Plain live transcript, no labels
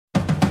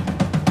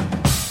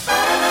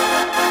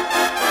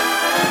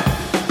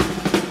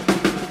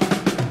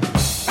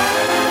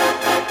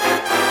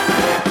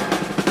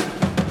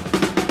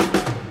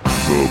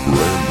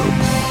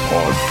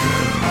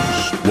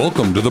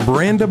Welcome to the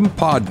Brandon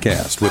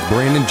Podcast with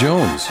Brandon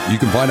Jones. You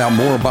can find out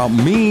more about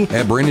me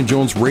at Brandon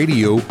Jones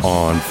Radio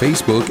on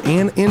Facebook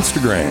and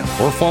Instagram,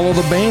 or follow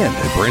the band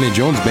at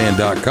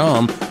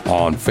BrandonJonesBand.com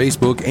on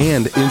Facebook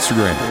and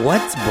Instagram.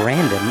 What's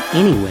Brandon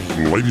anyway?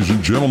 Ladies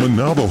and gentlemen,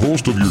 now the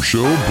host of your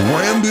show,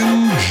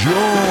 Brandon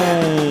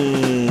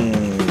Jones.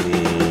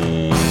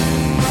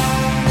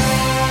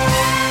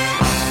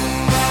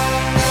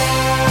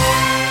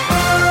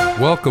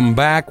 Welcome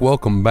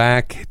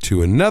back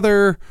to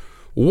another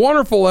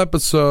wonderful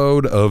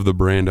episode of the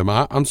Brandon.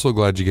 I'm so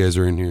glad you guys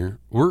are in here.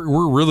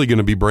 We're really going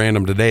to be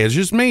Brandon today. It's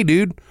just me,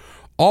 dude,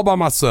 all by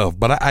myself.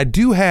 But I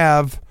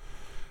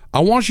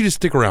want you to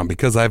stick around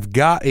because I've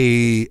got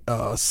a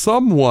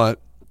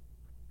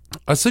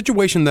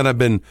situation that I've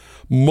been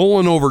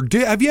mulling over. Do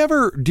you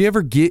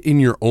ever get in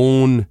your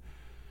own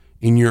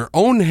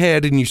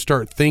head and you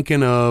start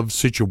thinking of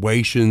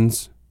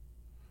situations?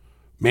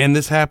 Man,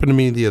 this happened to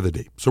me the other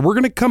day. So we're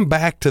going to come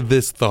back to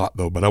this thought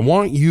though, but I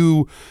want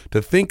you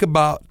to think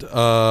about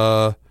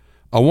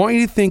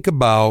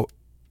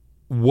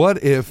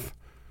what if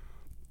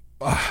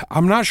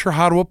I'm not sure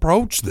how to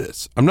approach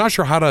this. I'm not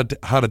sure how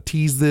to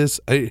tease this.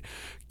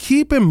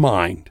 Keep in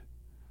mind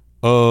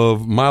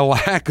of my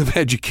lack of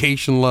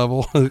education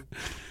level.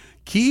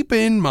 Keep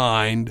in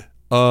mind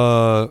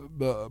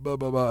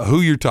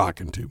who you're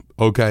talking to,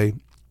 okay?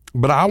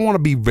 But I want to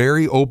be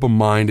very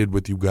open-minded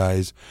with you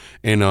guys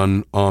and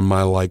on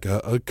my like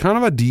a kind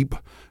of a deep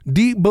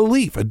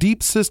belief, a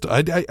deep system.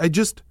 I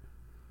just,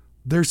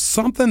 there's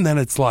something that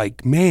it's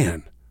like,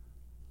 man,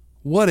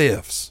 what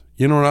ifs,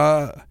 you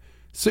know?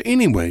 So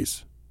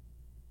anyways,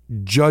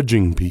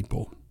 judging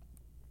people.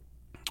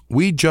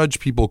 We judge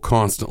people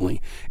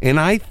constantly. And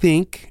I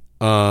think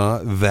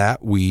that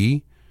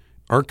we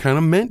are kind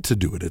of meant to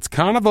do it. It's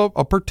kind of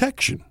a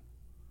protection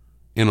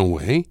in a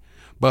way,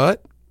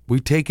 but we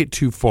take it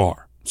too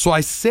far. So I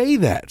say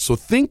that. So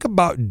think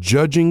about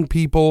judging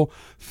people.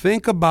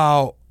 Think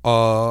about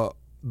the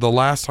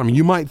last time.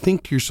 You might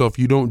think to yourself,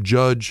 you don't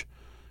judge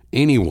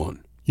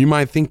anyone. You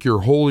might think you're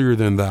holier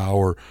than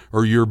thou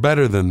or you're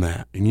better than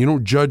that. And you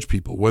don't judge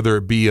people, whether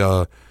it be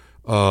for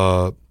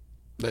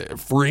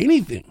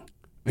anything.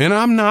 And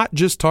I'm not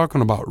just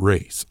talking about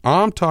race.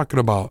 I'm talking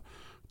about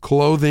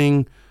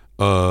clothing.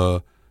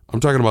 I'm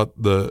talking about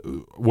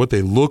what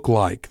they look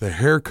like, the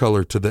hair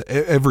color to the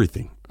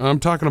everything. I'm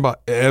talking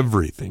about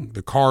everything,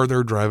 the car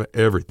they're driving,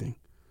 everything.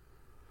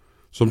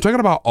 So I'm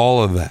talking about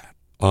all of that.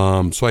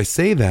 So I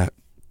say that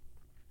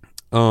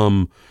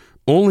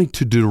only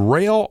to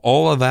derail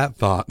all of that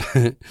thought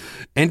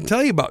and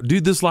tell you about,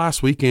 dude, this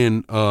last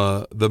weekend,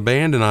 the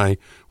band and I,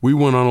 we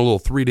went on a little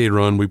 3-day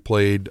run. We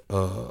played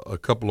a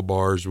couple of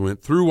bars. We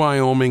went through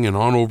Wyoming and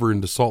on over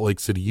into Salt Lake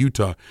City,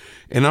 Utah.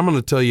 And I'm going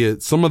to tell you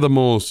some of the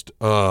most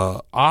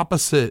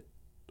opposite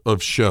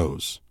of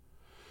shows.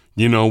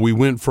 You know, we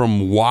went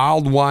from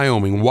wild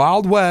Wyoming,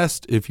 Wild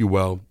West, if you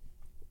will,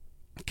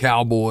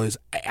 cowboys,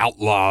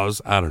 outlaws,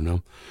 I don't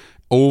know,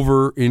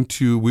 over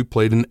into, we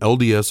played an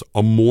LDS,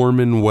 a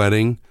Mormon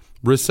wedding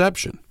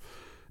reception.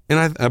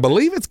 And I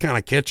believe it's kind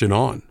of catching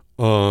on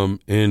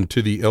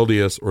into the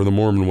LDS or the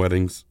Mormon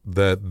weddings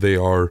that they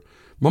are.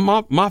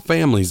 My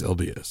family's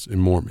LDS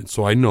and Mormon,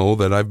 so I know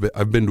that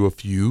I've been to a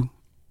few,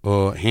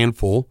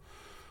 handful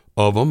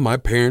of them. My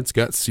parents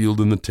got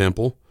sealed in the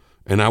temple.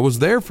 And I was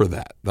there for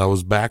that. That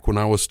was back when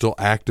I was still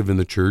active in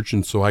the church.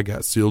 And so I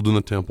got sealed in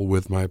the temple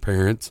with my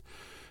parents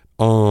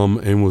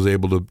and was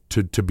able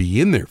to be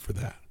in there for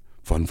that.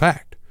 Fun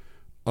fact.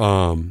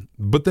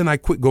 But then I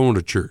quit going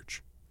to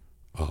church.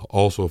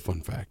 Also a fun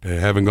fact. I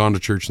haven't gone to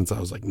church since I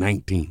was like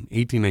 19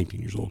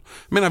 years old.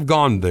 I mean, I've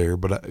gone there,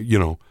 but,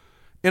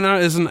 and I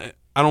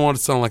don't want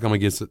to sound like I'm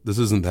against it. This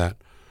isn't that.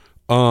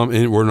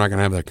 And we're not going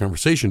to have that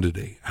conversation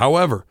today.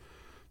 However,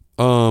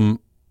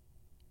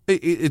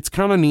 it's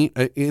kind of neat.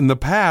 In the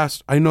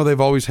past, I know they've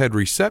always had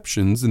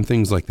receptions and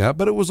things like that,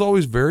 but it was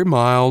always very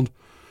mild.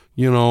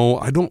 You know,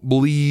 I don't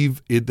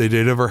believe they'd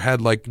ever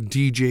had like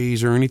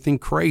DJs or anything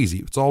crazy.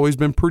 It's always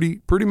been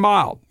pretty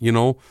mild. You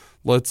know,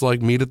 let's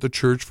like meet at the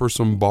church for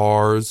some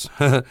bars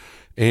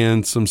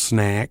and some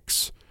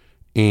snacks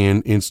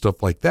and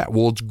stuff like that.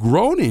 Well, it's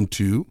grown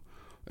into,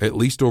 at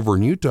least over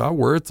in Utah,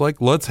 where it's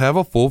like, let's have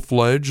a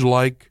full-fledged,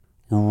 like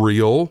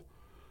real,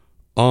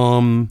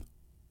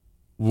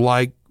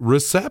 like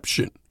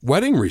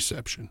wedding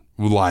reception,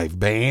 live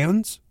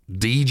bands,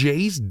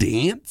 DJs,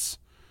 dance,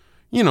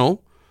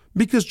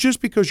 because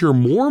just because you're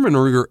Mormon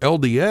or you're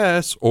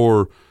LDS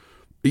or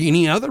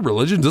any other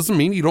religion doesn't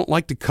mean you don't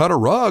like to cut a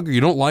rug or you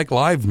don't like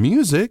live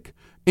music.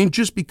 And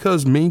just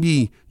because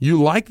maybe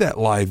you like that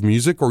live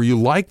music or you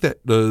like that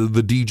the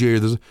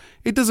DJ,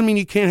 it doesn't mean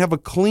you can't have a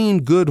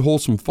clean, good,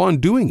 wholesome fun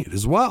doing it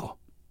as well.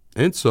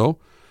 And so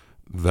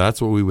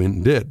that's what we went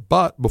and did.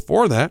 But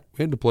before that,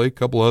 we had to play a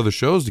couple other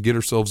shows to get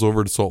ourselves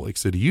over to Salt Lake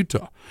City,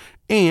 Utah.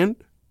 And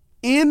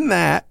in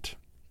that,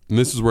 and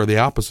this is where the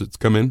opposites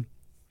come in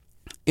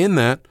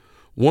that,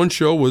 one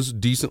show was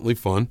decently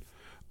fun.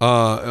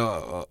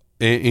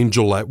 In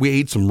Gillette, we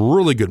ate some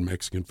really good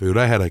Mexican food.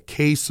 I had a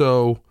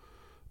queso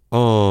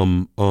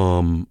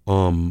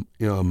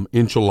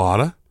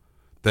enchilada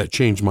that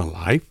changed my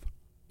life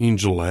in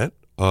Gillette,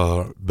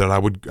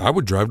 that I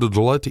would drive to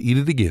Gillette to eat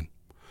it again.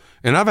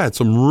 And I've had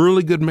some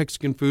really good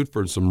Mexican food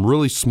for some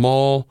really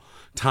small,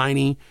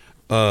 tiny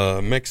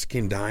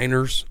Mexican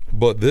diners,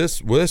 but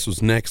this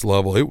was next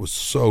level. It was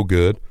so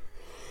good.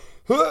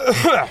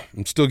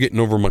 I'm still getting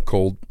over my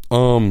cold.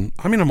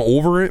 I'm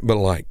over it, but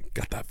like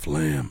got that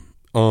phlegm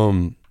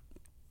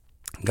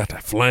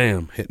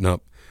hitting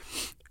up.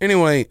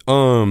 Anyway,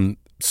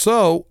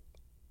 so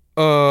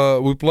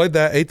we played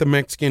that, ate the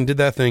Mexican, did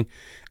that thing,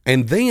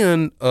 and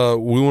then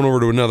we went over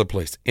to another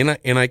place. And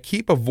I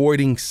keep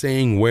avoiding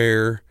saying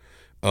where,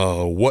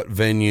 what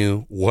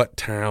venue, what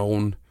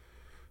town.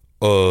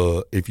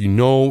 If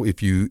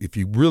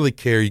you really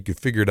care, you can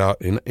figure it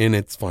out, and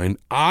it's fine.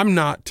 I'm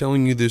not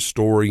telling you this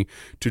story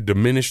to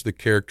diminish the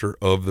character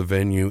of the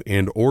venue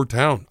and or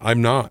town.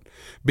 I'm not,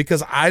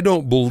 because I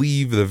don't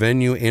believe the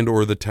venue and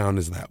or the town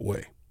is that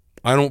way.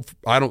 I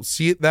don't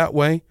see it that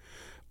way.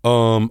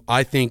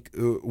 I think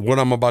what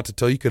I'm about to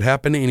tell you could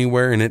happen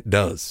anywhere, and it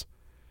does.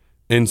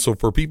 And so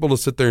for people to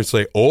sit there and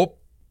say, "Oh,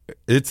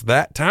 it's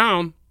that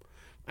town,"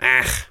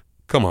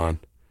 come on.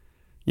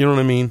 You know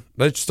what I mean?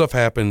 That stuff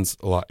happens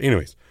a lot.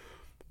 Anyways,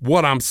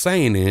 what I'm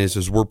saying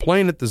is we're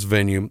playing at this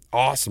venue.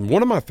 Awesome.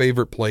 One of my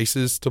favorite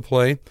places to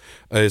play,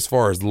 as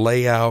far as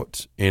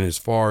layout and as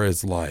far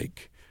as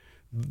like,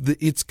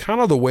 it's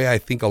kind of the way I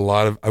think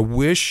I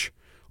wish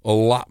a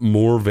lot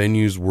more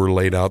venues were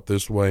laid out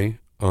this way.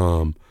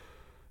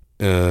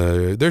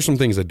 There's some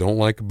things I don't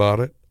like about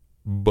it,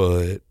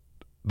 but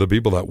the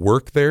people that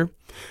work there,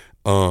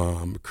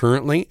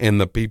 currently,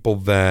 and the people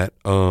that,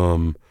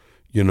 come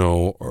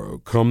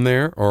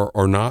there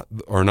are not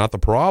the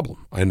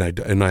problem.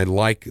 And I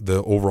like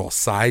the overall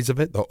size of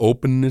it, the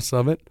openness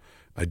of it.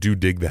 I do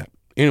dig that.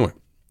 Anyway,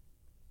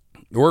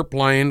 we're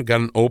playing,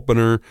 got an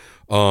opener,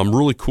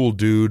 really cool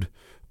dude,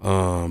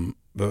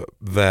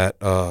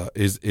 that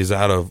is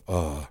out of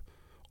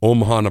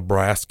Omaha,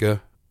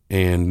 Nebraska,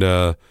 and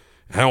I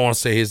don't want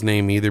to say his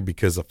name either,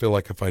 because I feel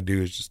like if I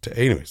do, it's just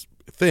anyways,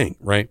 thing,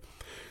 right?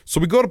 So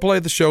we go to play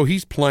the show.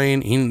 He's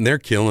playing, and they're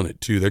killing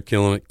it too. They're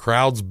killing it.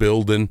 Crowd's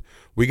building.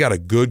 We got a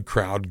good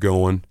crowd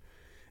going,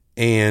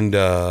 and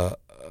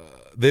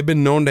they've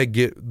been known to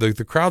get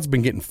the crowd's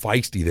been getting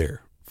feisty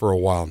there for a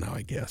while now,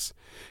 I guess.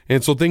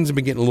 And so things have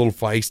been getting a little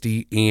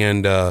feisty.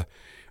 And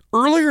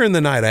earlier in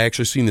the night, I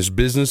actually seen this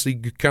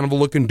businessy kind of a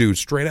looking dude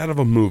straight out of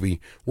a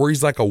movie, where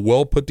he's like a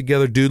well put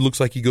together dude.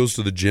 Looks like he goes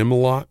to the gym a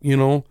lot,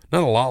 not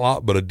a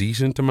lot, but a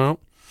decent amount.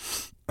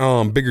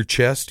 Bigger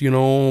chest,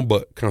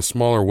 but kind of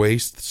smaller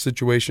waist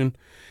situation.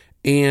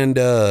 And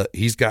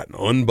he's got an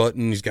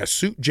unbuttoned, he's got a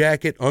suit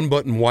jacket,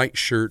 unbuttoned white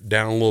shirt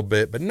down a little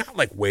bit, but not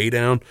like way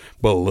down,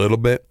 but a little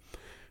bit.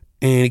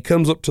 And he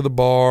comes up to the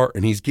bar,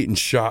 and he's getting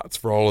shots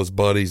for all his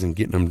buddies and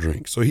getting them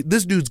drinks. So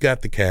this dude's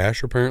got the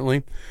cash,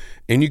 apparently.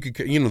 And you could,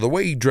 the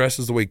way he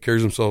dresses, the way he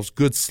carries himself,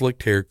 good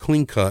slicked hair,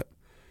 clean cut.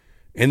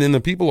 And then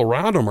the people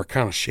around him are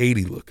kind of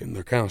shady looking.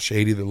 They're kind of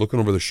shady. They're looking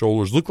over their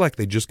shoulders, look like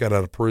they just got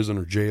out of prison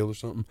or jail or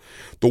something.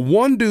 The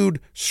one dude,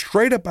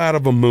 straight up out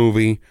of a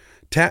movie,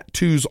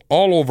 tattoos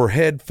all over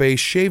head, face,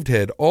 shaved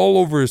head, all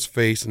over his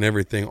face and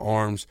everything,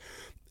 arms,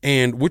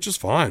 and which is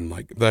fine,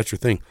 like that's your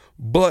thing.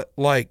 But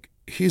like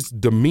his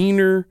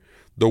demeanor,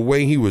 the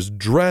way he was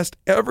dressed,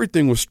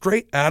 everything was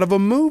straight out of a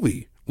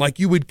movie. Like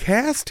you would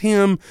cast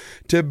him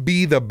to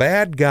be the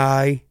bad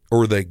guy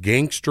or the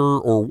gangster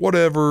or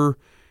whatever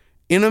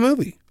in a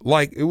movie.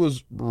 Like it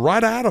was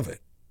right out of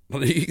it.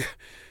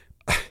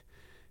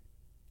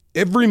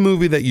 Every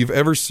movie that you've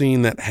ever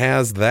seen that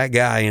has that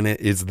guy in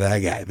it is that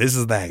guy. This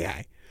is that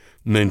guy.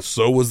 And then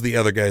so was the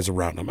other guys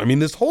around him. I mean,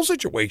 this whole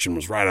situation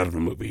was right out of a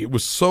movie. It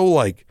was so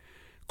like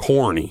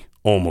corny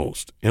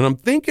almost. And I'm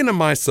thinking to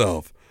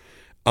myself,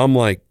 I'm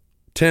like,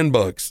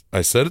 $10.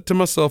 I said it to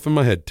myself in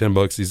my head,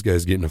 $10, these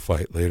guys get in a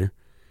fight later.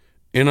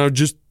 And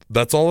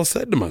that's all I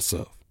said to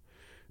myself.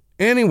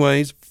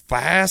 Anyways,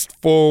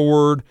 fast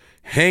forward,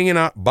 hanging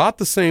out about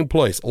the same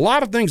place. A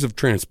lot of things have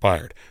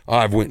transpired.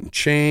 I've went and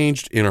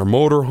changed in our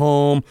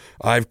motorhome.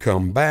 I've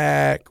come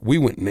back. We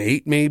went and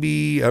ate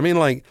maybe. I mean,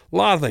 like a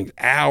lot of things.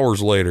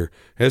 Hours later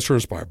has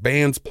transpired.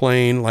 Band's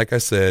playing, like I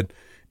said.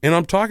 And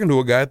I'm talking to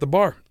a guy at the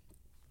bar.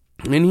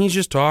 And he's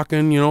just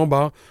talking,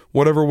 about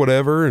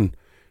whatever. And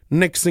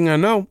next thing I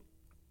know,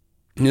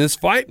 this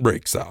fight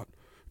breaks out.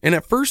 And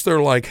at first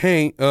they're like,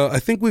 hey, I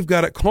think we've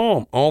got it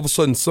calm. All of a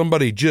sudden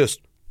somebody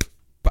just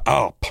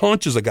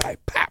punches a guy,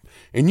 pap.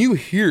 And you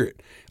hear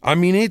it. I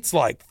mean, it's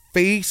like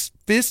fist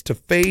to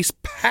face,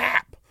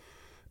 pap.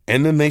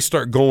 And then they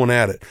start going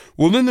at it.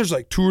 Well, then there's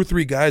like 2 or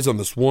 3 guys on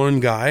this one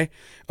guy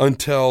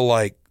until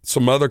like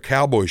some other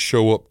cowboys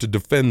show up to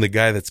defend the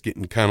guy that's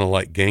getting kind of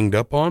like ganged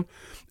up on.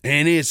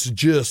 And it's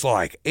just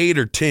like 8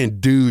 or 10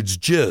 dudes,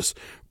 just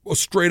a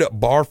straight up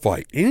bar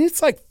fight. And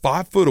it's like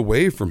 5 foot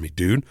away from me,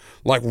 dude,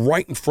 like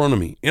right in front of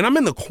me. And I'm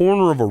in the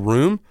corner of a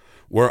room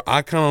where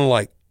I kind of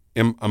like,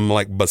 I'm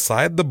like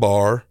beside the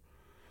bar,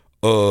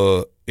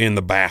 in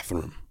the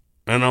bathroom.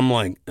 And I'm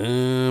like,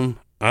 I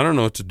don't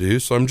know what to do.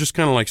 So I'm just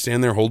kind of like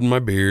standing there holding my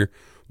beer,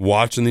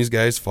 watching these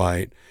guys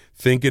fight,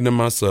 thinking to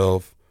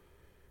myself,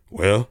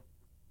 well,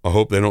 I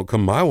hope they don't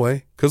come my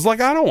way. Because, like,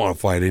 I don't want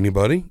to fight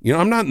anybody. You know,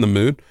 I'm not in the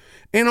mood.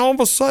 And all of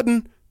a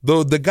sudden,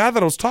 the guy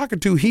that I was talking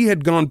to, he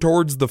had gone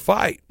towards the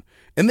fight.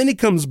 And then he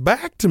comes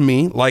back to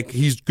me like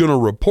he's going to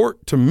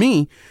report to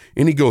me.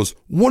 And he goes,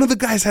 one of the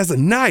guys has a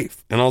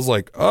knife. And I was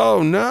like,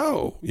 oh,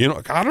 no. You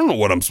know, I don't know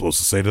what I'm supposed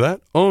to say to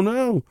that. Oh,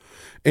 no.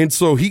 And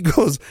so he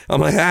goes,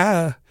 I'm like,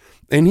 ah.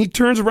 And he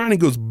turns around and he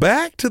goes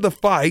back to the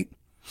fight.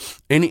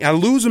 And I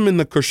lose him in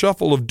the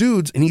kerfuffle of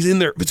dudes, and he's in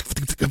there.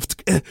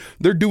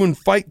 They're doing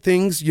fight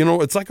things, you know.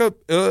 It's like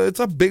it's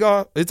a big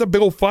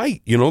old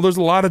fight, you know. There's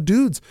a lot of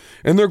dudes,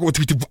 and they're going,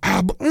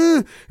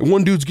 and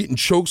one dude's getting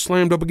choke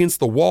slammed up against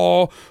the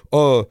wall,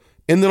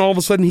 and then all of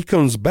a sudden he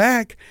comes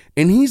back,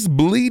 and he's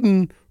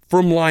bleeding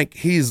from like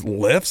his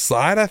left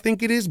side, I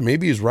think it is,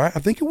 maybe his right. I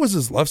think it was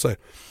his left side,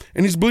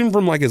 and he's bleeding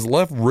from like his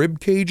left rib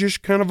cage-ish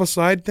kind of a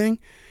side thing,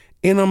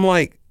 and I'm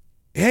like,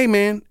 hey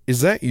man, is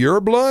that your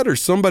blood or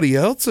somebody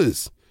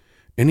else's?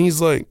 And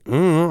he's like,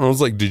 I was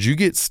like, did you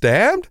get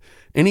stabbed?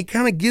 And he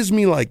kind of gives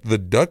me like the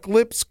duck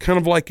lips, kind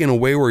of like in a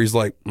way where he's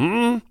like,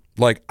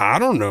 like, I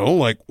don't know,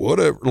 like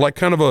whatever, like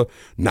kind of a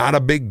not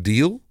a big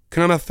deal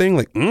kind of thing,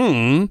 like,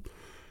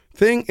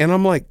 thing. And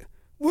I'm like,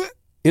 what?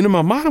 And in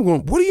my mind, I'm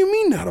going, what do you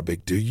mean not a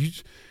big deal? You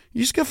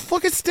just got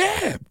fucking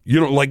stabbed. You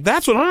know, like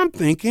that's what I'm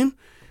thinking.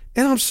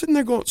 And I'm sitting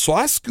there going, so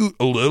I scoot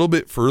a little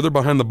bit further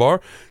behind the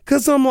bar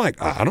because I'm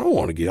like, I don't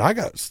want to I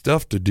got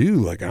stuff to do.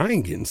 Like, I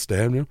ain't getting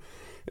stabbed now.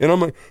 And I'm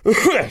like,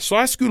 so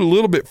I scoot a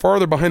little bit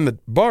farther behind the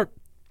bar.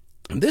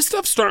 And this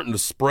stuff's starting to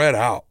spread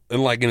out.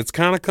 And it's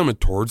kind of coming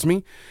towards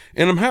me.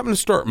 And I'm having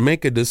to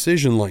make a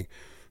decision like,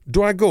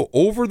 do I go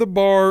over the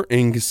bar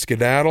and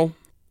skedaddle?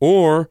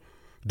 Or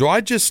do I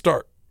just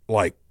start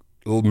like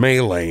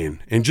meleeing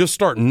and just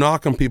start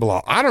knocking people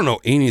out? I don't know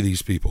any of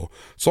these people,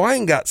 so I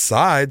ain't got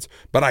sides,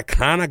 but I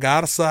kind of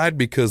got a side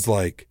because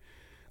like,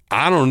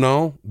 I don't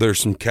know,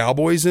 there's some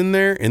cowboys in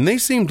there and they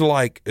seemed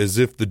like as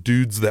if the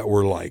dudes that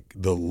were like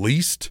the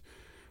least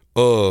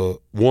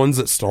ones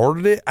that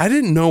started it, I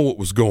didn't know what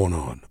was going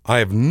on. I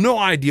have no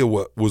idea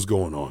what was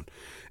going on.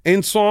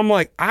 And so I'm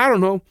like, I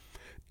don't know.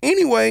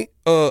 Anyway,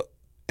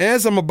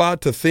 as I'm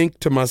about to think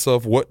to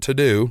myself what to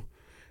do,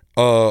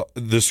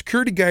 the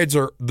security guys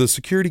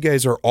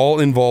are all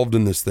involved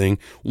in this thing.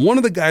 One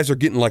of the guys are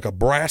getting like a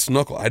brass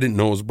knuckle. I didn't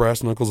know it was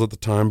brass knuckles at the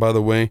time, by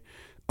the way.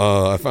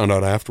 I found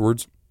out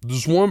afterwards.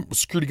 There's one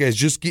security guy's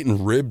just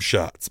getting rib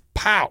shots.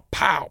 Pow,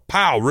 pow,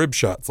 pow, rib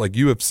shots like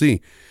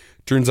UFC.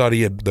 Turns out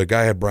the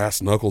guy had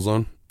brass knuckles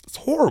on. It's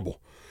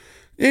horrible.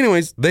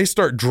 Anyways, they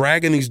start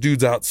dragging these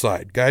dudes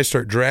outside. Guys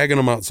start dragging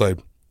them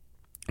outside.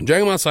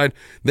 Dragging them outside.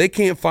 They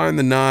can't find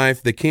the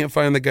knife. They can't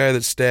find the guy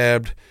that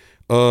stabbed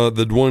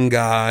the one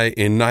guy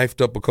and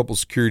knifed up a couple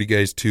security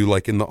guys too,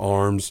 like in the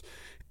arms.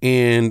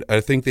 And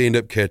I think they end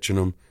up catching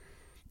him.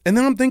 And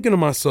then I'm thinking to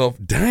myself,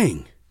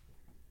 dang,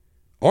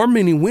 our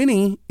Mini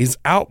Winnie is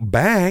out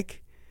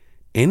back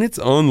and it's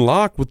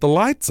unlocked with the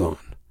lights on.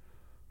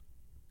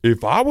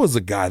 If I was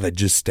a guy that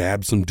just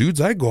stabbed some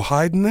dudes, I'd go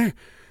hide in there.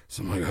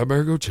 So I'm like, I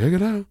better go check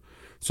it out.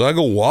 So I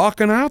go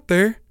walking out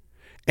there.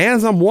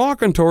 As I'm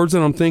walking towards it,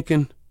 I'm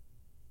thinking,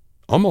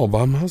 I'm all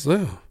by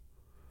myself.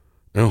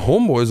 And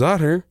homeboy's out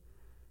here.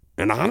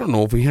 And I don't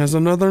know if he has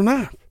another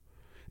knife.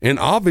 And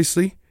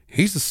obviously,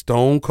 he's a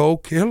stone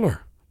cold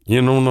killer.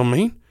 You know what I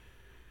mean?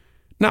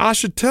 Now, I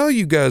should tell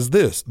you guys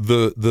this.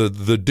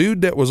 The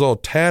dude that was all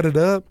tatted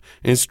up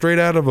and straight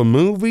out of a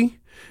movie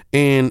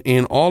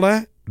and all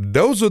that,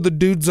 those are the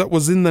dudes that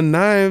was in the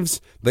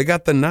knives. They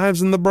got the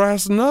knives and the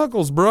brass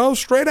knuckles, bro.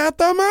 Straight out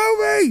the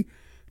movie.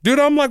 Dude,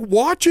 I'm like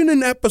watching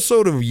an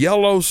episode of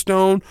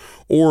Yellowstone,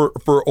 or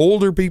for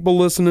older people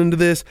listening to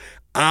this,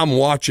 I'm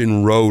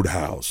watching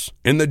Roadhouse.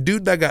 And the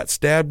dude that got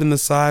stabbed in the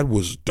side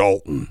was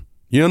Dalton.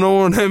 You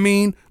know what I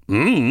mean?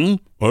 I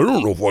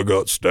don't know if I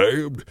got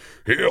stabbed.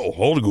 Hell,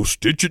 I'll go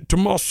stitch it to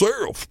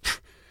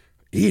myself.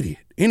 Idiot.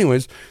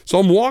 Anyways, so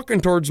I'm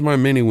walking towards my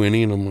Mini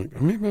Winnie, and I'm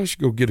like, maybe I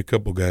should go get a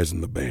couple guys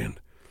in the band.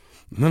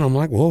 And then I'm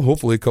like, well,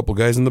 hopefully a couple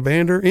guys in the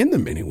band are in the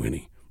Mini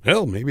Winnie.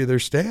 Hell, maybe they're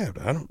stabbed.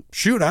 I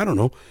don't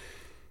know.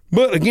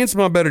 But against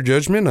my better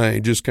judgment, I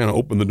just kind of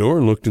opened the door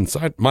and looked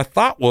inside. My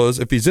thought was,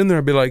 if he's in there,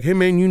 I'd be like, hey,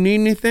 man, you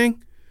need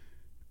anything?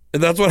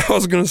 And that's what I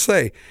was going to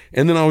say.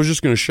 And then I was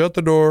just going to shut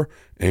the door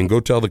and go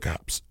tell the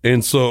cops.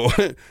 And so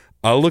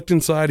I looked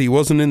inside. He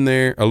wasn't in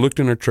there. I looked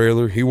in our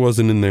trailer. He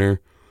wasn't in there.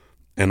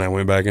 And I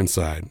went back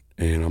inside.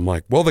 And I'm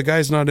like, well, the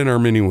guy's not in our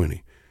Mini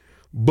Winnie.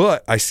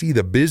 But I see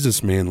the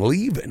businessman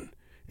leaving.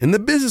 And the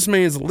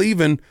businessman's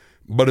leaving,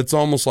 but it's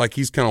almost like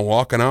he's kind of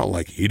walking out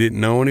like he didn't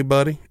know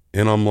anybody.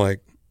 And I'm like,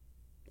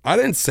 I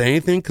didn't say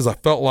anything because I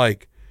felt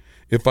like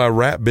if I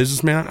rap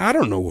businessman, I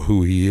don't know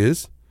who he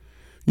is.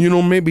 You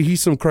know, maybe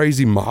he's some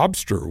crazy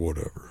mobster or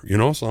whatever, you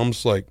know? So I'm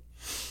just like,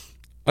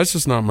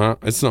 it's not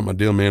my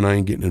deal, man. I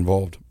ain't getting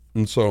involved.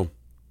 And so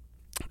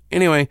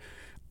anyway,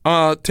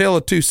 Tale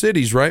of Two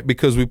Cities, right?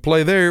 Because we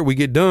play there, we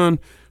get done.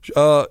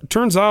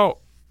 Turns out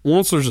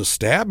once there's a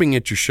stabbing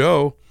at your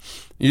show,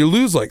 you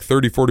lose like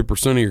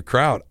 30-40% of your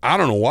crowd. I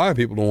don't know why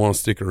people don't want to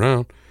stick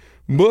around.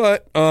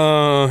 But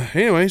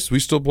anyways, we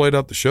still played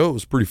out the show. It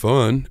was pretty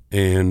fun,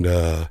 and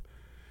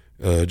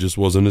just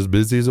wasn't as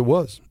busy as it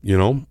was, you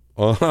know.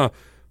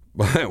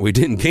 But we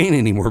didn't gain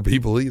any more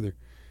people either.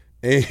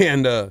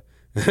 And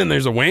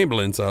there's a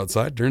ambulance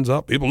outside. Turns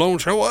out people don't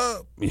show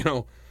up, you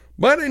know.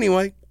 But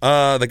anyway,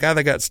 the guy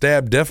that got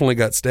stabbed definitely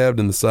got stabbed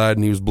in the side,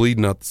 and he was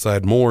bleeding out the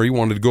side more. He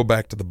wanted to go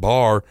back to the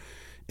bar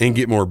and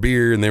get more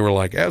beer, and they were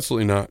like,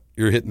 absolutely not.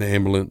 You're hitting the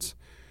ambulance.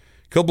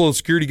 A couple of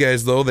security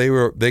guys, though,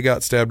 they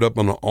got stabbed up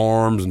on the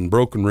arms and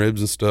broken ribs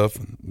and stuff,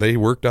 and they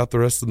worked out the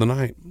rest of the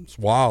night. It's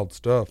wild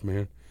stuff,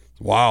 man. It's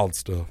wild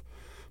stuff.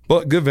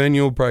 But good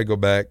venue. We'll probably go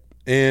back.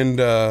 And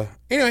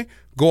anyway,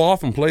 go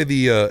off and play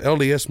the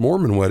LDS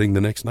Mormon wedding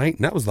the next night,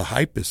 and that was the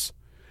hypest.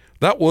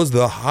 That was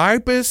the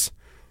hypest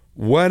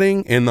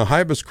wedding and the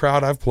hypest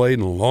crowd I've played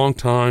in a long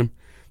time.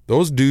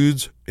 Those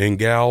dudes and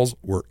gals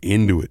were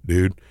into it,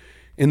 dude.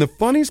 And the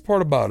funniest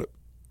part about it,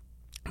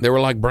 they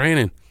were like,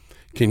 Brandon,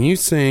 can you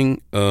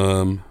sing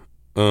what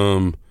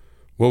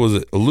was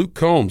it? Luke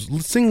Combs.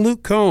 Let's sing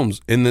Luke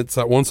Combs. And it's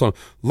that one song,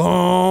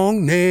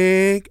 long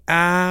neck,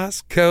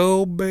 ice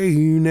cold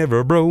beer,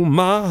 never broke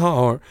my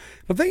heart.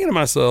 I'm thinking to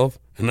myself,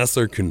 unless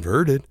they're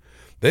converted,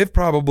 they've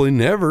probably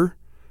never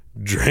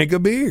drank a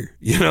beer,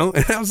 you know?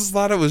 And I just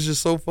thought it was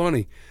just so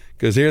funny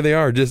because here they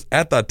are just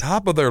at the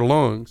top of their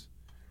lungs,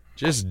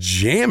 just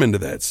jamming to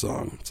that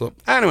song. So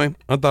anyway,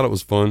 I thought it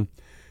was fun.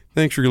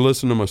 Thanks for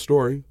listening to my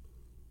story.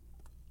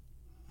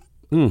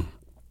 I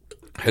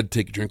had to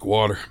take a drink of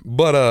water.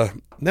 But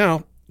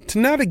now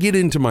to get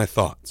into my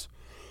thoughts.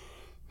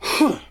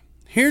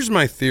 Here's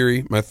my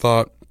theory, my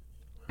thought,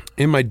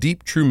 and my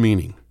deep true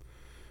meaning.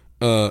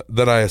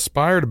 That I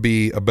aspire to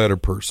be a better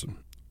person.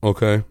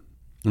 Okay?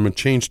 I'm going to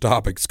change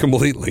topics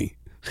completely.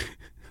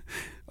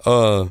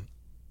 In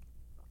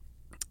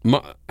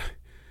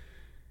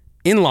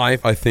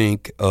life, I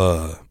think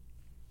I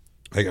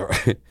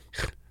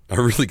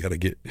really got to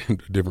get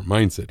into a different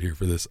mindset here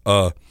for this.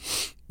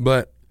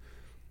 But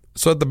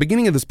so at the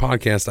beginning of this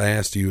podcast, I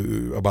asked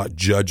you about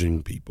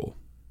judging people.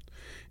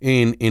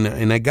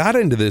 And I got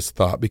into this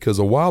thought because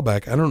a while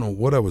back, I don't know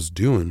what I was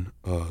doing.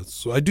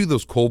 So I do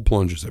those cold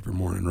plunges every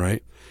morning,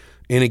 right?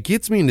 And it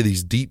gets me into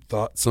these deep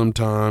thoughts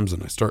sometimes,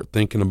 and I start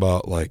thinking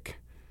about like,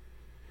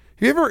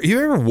 you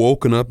ever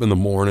woken up in the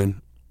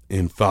morning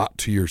and thought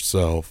to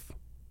yourself,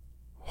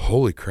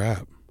 holy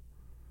crap,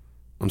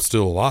 I'm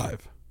still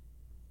alive.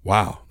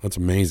 Wow, that's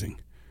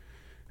amazing.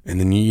 And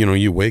then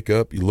you wake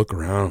up, you look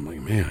around, I'm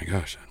like, man,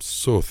 gosh, I'm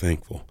so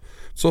thankful.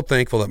 So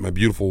thankful that my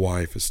beautiful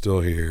wife is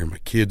still here and my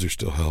kids are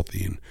still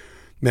healthy. And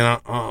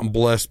man, I'm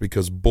blessed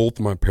because both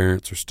my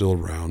parents are still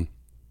around.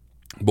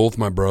 Both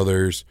my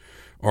brothers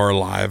are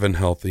alive and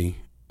healthy.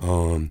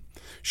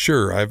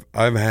 Sure,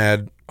 I've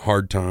had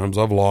hard times.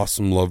 I've lost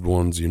some loved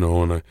ones,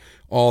 and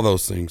all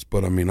those things.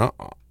 But I mean,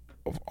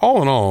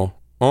 all in all,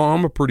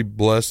 I'm a pretty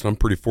blessed, I'm a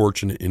pretty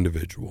fortunate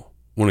individual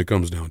when it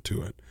comes down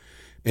to it.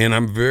 And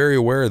I'm very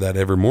aware of that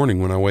every morning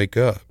when I wake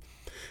up.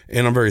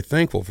 And I'm very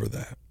thankful for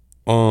that.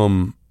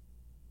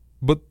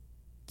 But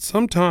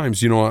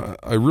sometimes,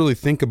 I really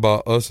think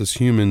about us as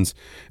humans,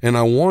 and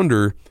I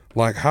wonder,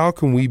 like, how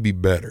can we be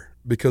better?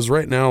 Because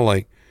right now,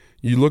 like,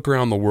 you look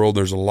around the world,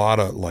 there's a lot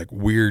of, like,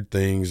 weird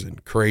things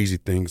and crazy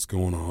things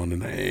going on,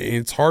 and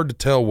it's hard to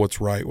tell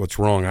what's right, what's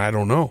wrong. I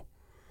don't know.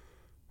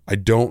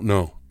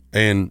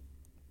 And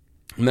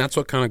that's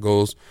what kind of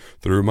goes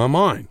through my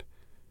mind.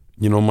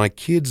 My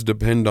kids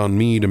depend on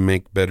me to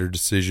make better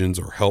decisions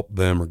or help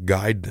them or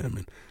guide them,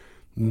 and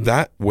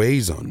that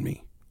weighs on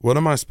me. What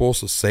am I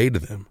supposed to say to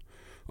them?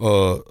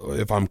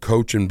 If I'm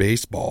coaching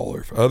baseball,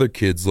 or if other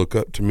kids look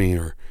up to me,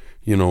 or,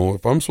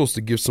 if I'm supposed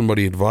to give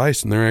somebody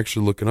advice and they're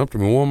actually looking up to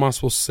me, what am I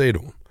supposed to say to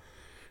them?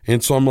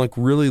 And so I'm like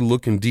really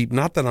looking deep.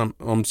 Not that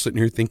I'm sitting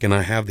here thinking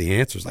I have the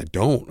answers. I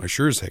don't. I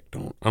sure as heck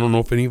don't. I don't know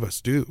if any of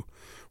us do.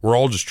 We're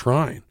all just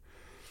trying.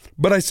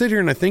 But I sit here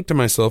and I think to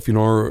myself,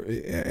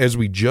 as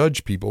we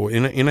judge people,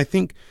 and I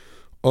think,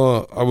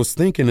 I was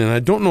thinking, and I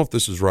don't know if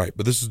this is right,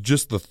 but this is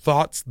just the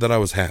thoughts that I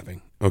was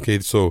having. Okay,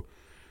 so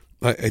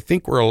I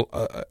think we're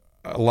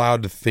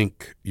allowed to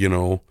think,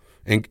 and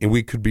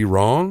we could be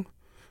wrong,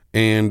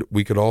 and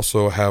we could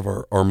also have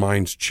our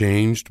minds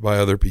changed by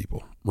other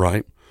people,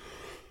 right?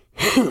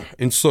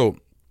 And so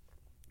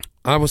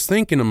I was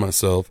thinking to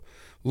myself,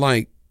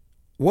 like,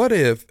 what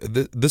if,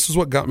 this is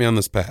what got me on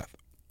this path.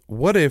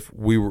 What if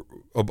we were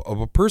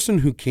a person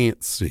who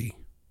can't see,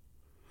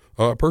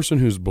 a person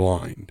who's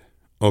blind,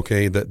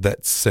 okay,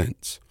 that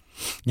sense.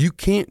 You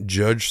can't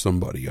judge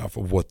somebody off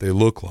of what they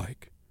look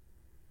like.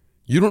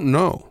 You don't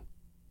know.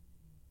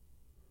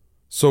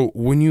 So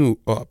when you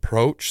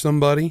approach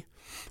somebody,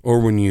 or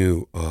when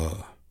you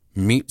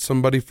meet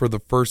somebody for the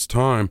first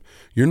time,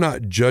 you're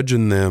not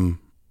judging them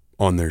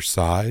on their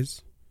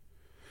size.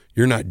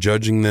 You're not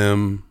judging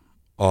them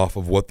off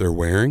of what they're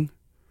wearing,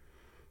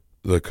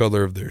 the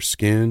color of their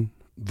skin,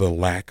 the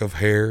lack of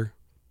hair,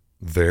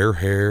 their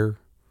hair,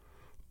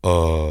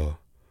 their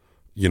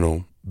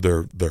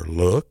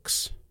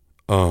looks.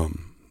 Are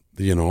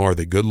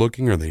they good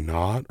looking? Are they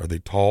not? Are they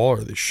tall?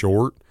 Are they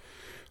short?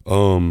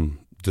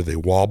 Do they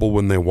wobble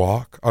when they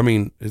walk? I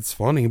mean, it's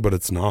funny, but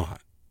it's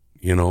not,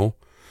 you know?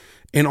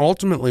 And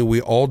ultimately, we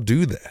all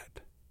do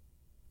that.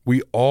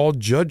 We all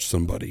judge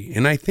somebody.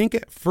 And I think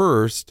at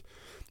first,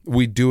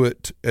 we do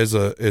it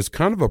as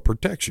kind of a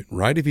protection,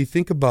 right? If you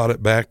think about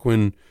it back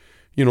when,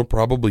 you know,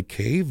 probably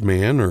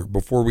caveman or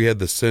before we had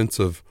the sense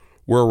of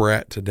where we're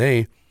at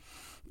today,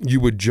 you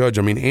would judge.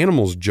 I mean,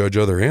 animals judge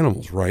other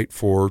animals, right,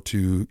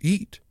 to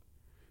eat.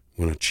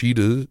 When a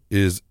cheetah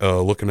is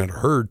looking at a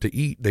herd to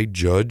eat, they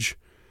judge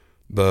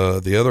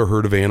the other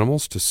herd of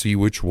animals to see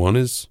which one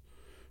is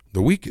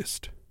the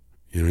weakest.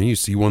 You know, you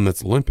see one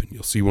that's limping.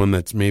 You'll see one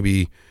that's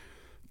maybe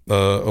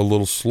a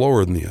little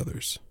slower than the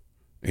others.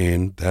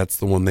 And that's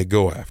the one they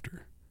go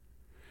after.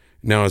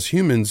 Now, as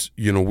humans,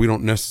 you know, we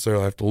don't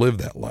necessarily have to live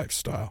that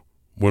lifestyle.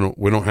 We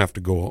don't have to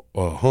go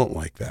hunt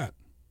like that.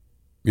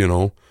 You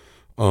know,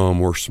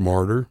 we're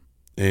smarter,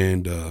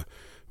 and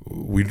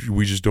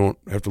we just don't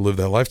have to live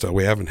that lifestyle.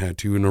 We haven't had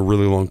to in a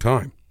really long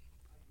time.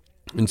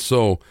 And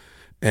so,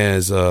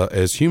 as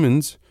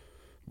humans,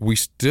 we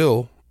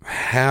still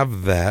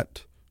have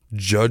that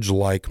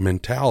judge-like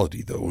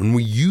mentality, though, and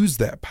we use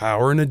that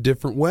power in a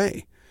different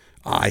way.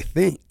 I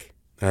think.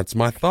 That's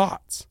my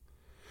thoughts.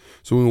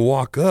 So when we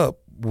walk up,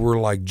 we're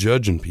like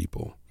judging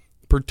people.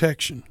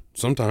 Protection.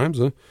 Sometimes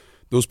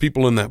those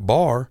people in that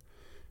bar,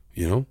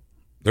 you know,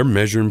 they're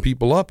measuring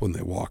people up when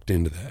they walked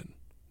into that.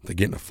 They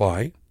get in a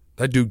fight.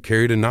 That dude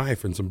carried a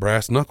knife and some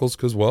brass knuckles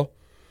because, well,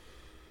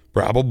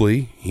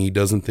 probably he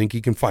doesn't think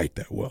he can fight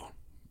that well.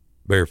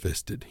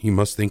 Bare-fisted. He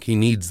must think he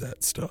needs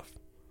that stuff.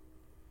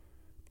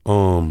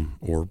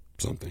 Or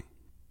something.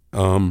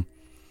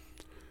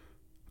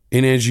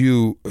 And as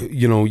you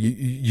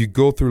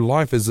go through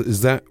life,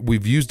 is that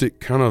we've used it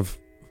kind of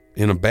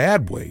in a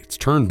bad way. It's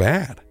turned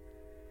bad.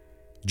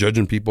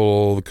 Judging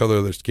people, the color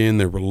of their skin,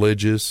 their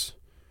religious,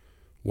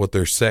 what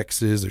their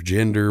sex is, their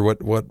gender,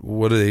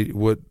 whatever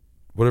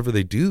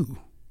they do.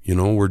 You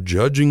know, we're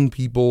judging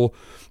people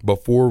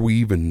before we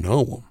even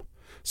know them.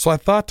 So I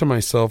thought to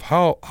myself,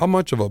 how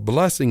much of a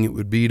blessing it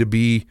would be to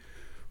be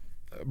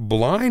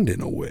blind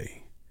in a way.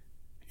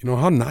 You know,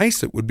 how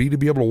nice it would be to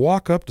be able to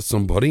walk up to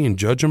somebody and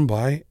judge them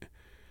by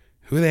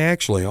who they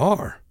actually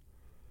are,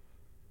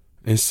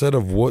 instead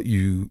of what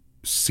you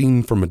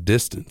seen from a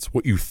distance,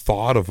 what you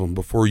thought of them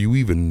before you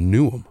even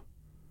knew them.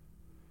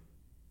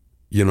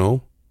 You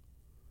know?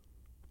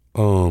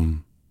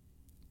 And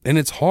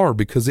it's hard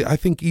because I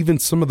think even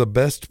some of the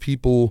best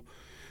people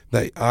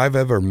that I've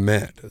ever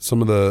met,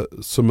 some of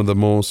the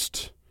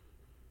most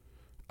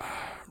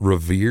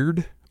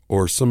revered,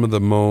 or some of the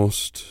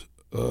most,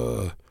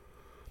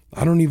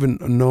 I don't even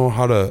know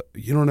how to,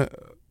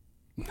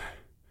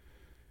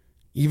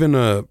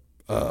 even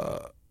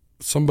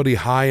somebody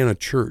high in a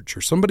church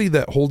or somebody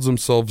that holds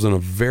themselves in a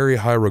very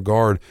high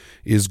regard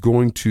is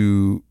going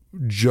to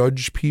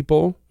judge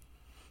people,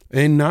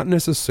 and not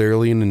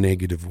necessarily in a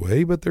negative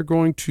way, but they're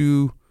going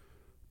to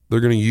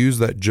use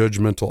that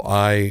judgmental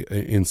eye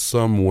in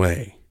some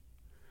way.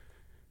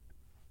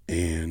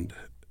 And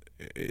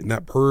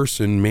that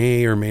person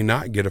may or may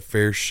not get a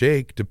fair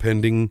shake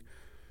depending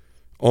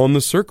on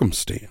the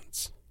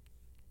circumstance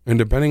and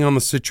depending on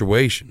the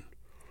situation.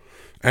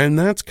 And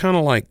that's kind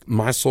of like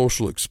my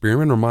social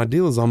experiment, or my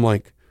deal is, I'm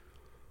like,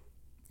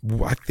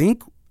 I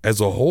think as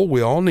a whole,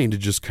 we all need to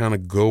just kind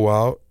of go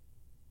out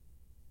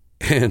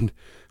and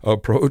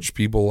approach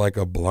people like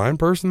a blind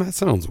person. That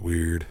sounds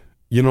weird.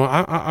 You know,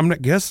 I'm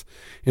not, guess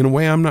in a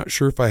way, I'm not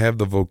sure if I have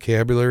the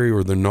vocabulary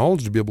or the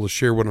knowledge to be able to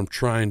share what I'm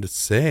trying to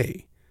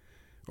say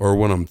or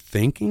what I'm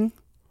thinking,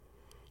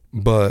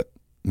 but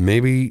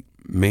maybe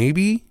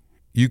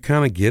you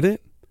kind of get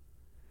it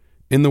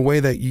in the way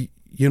that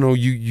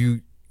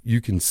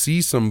you can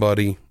see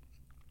somebody,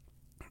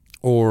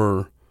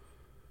 or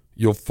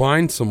you'll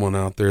find someone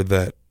out there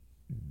that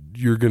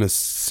you're going to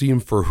see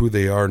them for who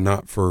they are,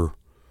 not for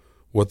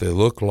what they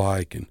look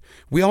like. And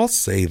we all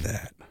say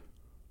that,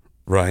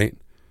 right?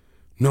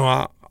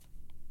 No,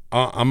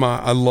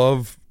 I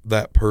love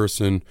that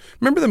person.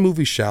 Remember the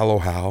movie Shallow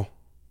Hal?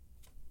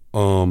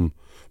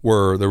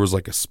 Where there was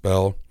like a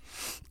spell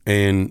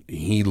and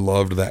he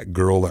loved that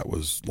girl that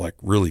was like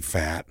really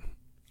fat.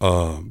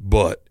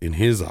 But in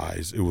his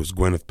eyes, it was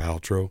Gwyneth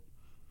Paltrow.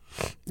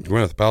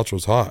 Gwyneth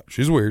Paltrow's hot.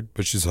 She's weird,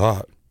 but she's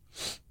hot.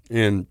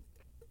 And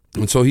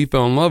so he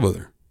fell in love with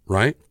her,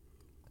 right?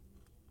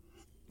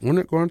 Wasn't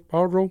it Gwyneth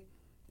Paltrow?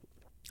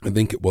 I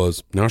think it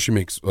was. Now she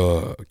makes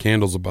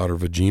candles about her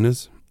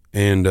vaginas.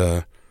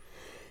 And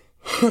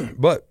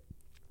but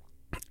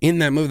in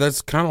that movie,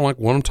 that's kind of like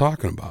what I'm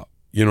talking about.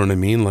 You know what I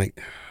mean? Like,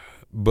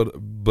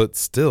 but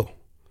still,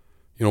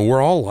 you know,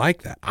 we're all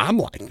like that. I'm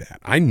like that.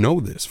 I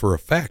know this for a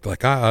fact.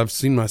 Like I've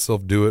seen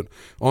myself do it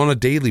on a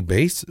daily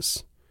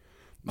basis.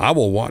 I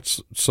will watch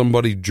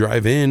somebody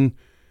drive in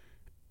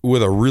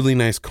with a really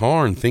nice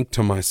car and think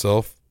to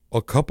myself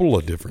a couple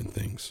of different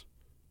things.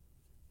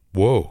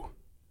 Whoa,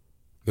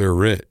 they're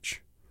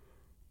rich.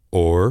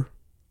 Or,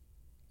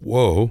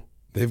 whoa,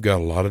 they've got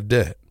a lot of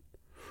debt.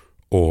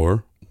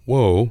 Or,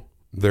 whoa,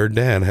 their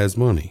dad has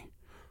money.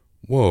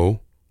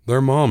 Whoa,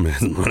 their mom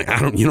has money.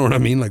 You know what I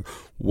mean? Like,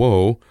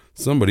 whoa,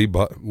 somebody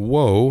bought,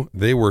 whoa,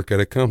 they work at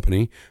a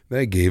company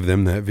that gave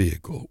them that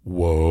vehicle.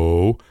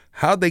 Whoa,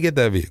 how'd they get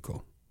that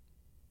vehicle?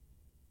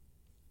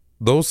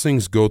 Those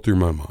things go through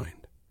my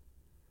mind.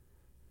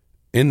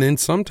 And then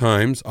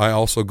sometimes I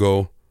also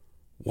go,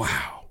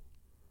 wow,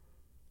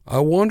 I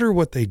wonder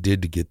what they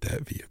did to get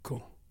that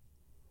vehicle.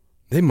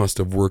 They must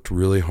have worked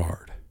really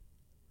hard.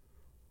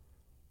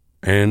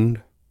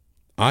 And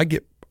I'm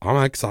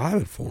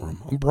excited for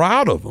them. I'm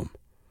proud of them.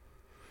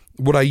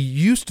 What I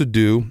used to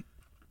do,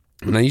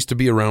 and I used to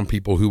be around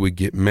people who would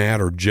get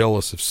mad or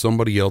jealous if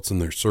somebody else in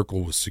their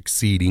circle was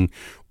succeeding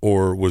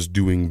or was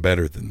doing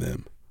better than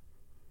them.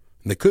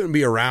 And they couldn't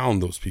be around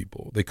those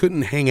people. They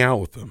couldn't hang out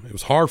with them. It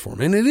was hard for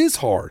them. And it is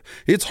hard.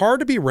 It's hard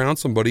to be around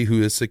somebody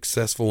who is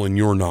successful and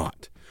you're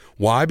not.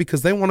 Why?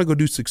 Because they want to go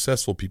do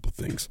successful people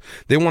things.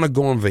 They want to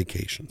go on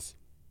vacations.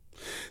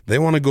 They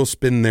want to go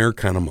spend their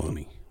kind of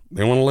money.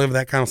 They want to live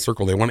that kind of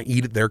circle. They want to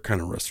eat at their kind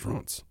of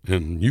restaurants.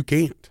 And you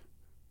can't.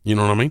 You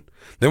know what I mean?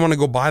 They want to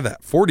go buy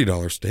that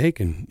 $40 steak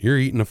and you're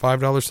eating a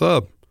 $5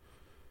 sub.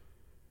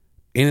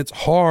 And it's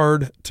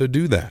hard to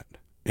do that.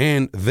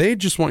 And they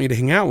just want you to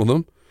hang out with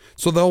them.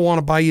 So they'll want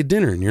to buy you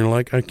dinner. And you're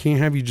like, I can't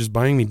have you just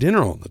buying me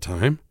dinner all the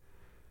time.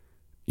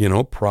 You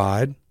know,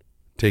 pride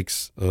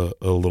takes a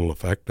little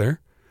effect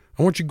there.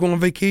 I want you to go on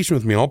vacation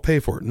with me. I'll pay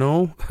for it.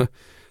 No,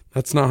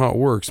 that's not how it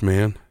works,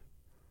 man.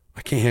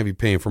 I can't have you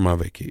paying for my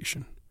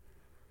vacation.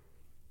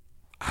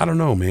 I don't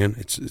know, man.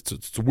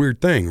 It's a weird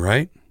thing,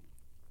 right?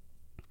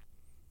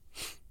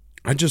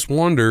 I just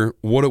wonder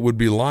what it would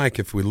be like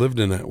if we lived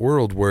in that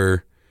world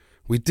where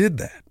we did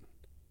that.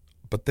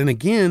 But then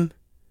again,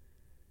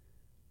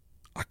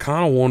 I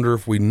kind of wonder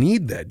if we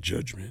need that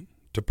judgment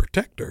to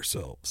protect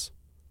ourselves.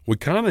 We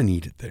kind of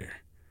need it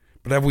there.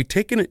 But have we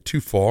taken it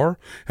too far?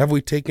 Have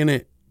we taken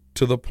it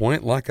to the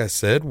point, like I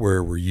said,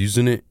 where we're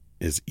using it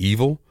as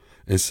evil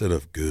instead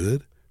of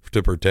good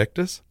to protect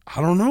us?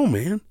 I don't know,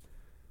 man.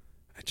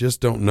 I just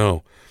don't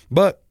know.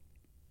 But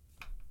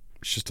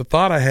it's just a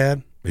thought I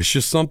had. It's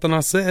just something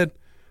I said.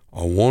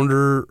 I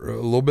wonder, a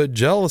little bit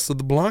jealous of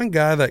the blind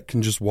guy that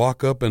can just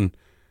walk up and,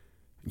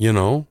 you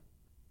know,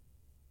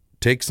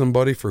 take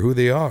somebody for who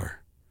they are.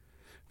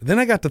 But then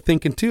I got to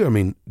thinking too, I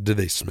mean, do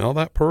they smell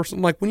that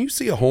person? Like when you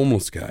see a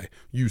homeless guy,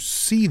 you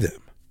see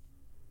them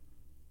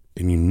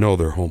and you know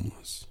they're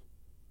homeless.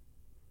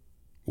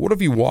 What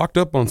if you walked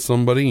up on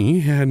somebody and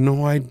you had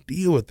no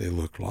idea what they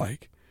looked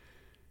like?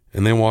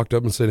 And they walked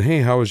up and said,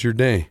 hey, how was your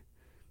day?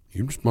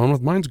 You respond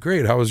with, mine's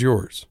great. How was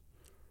yours?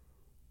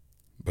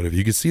 But if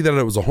you could see that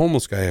it was a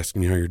homeless guy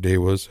asking you how your day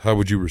was, how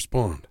would you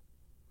respond?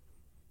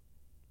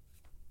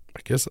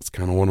 I guess that's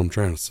kind of what I'm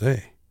trying to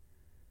say.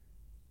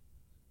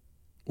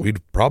 We'd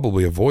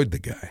probably avoid the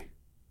guy.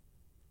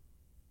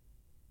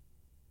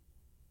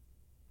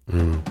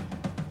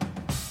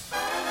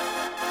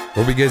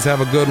 Hope you guys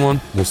have a good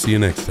one. We'll see you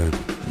next time.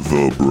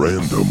 The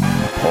Brandom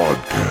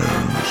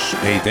Podcast.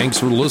 Hey, thanks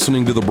for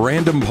listening to the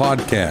Brandom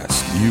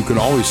Podcast. You can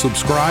always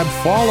subscribe,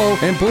 follow,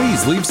 and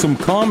please leave some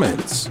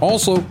comments.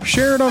 Also,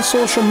 share it on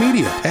social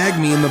media.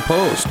 Tag me in the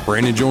post.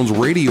 Brandon Jones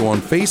Radio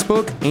on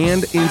Facebook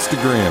and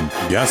Instagram.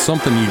 Got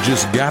something you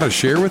just gotta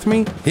share with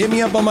me? Hit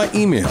me up on my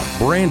email,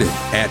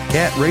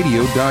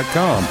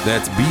 brandon@katradio.com.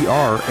 That's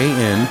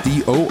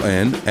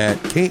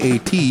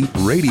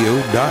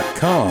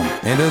BRANDON@KATradio.com.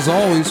 And as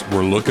always,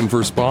 we're looking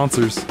for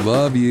sponsors.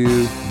 Love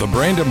you. The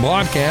Brandon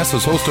Podcast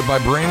is hosted by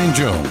Brandon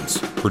Jones.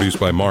 Produced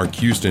by Mark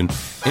Houston.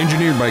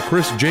 Engineered by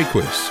Chris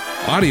Jaquist.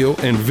 Audio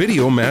and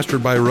video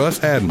mastered by Russ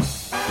Haddon.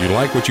 If you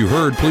like what you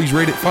heard, please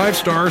rate it 5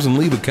 stars and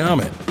leave a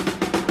comment.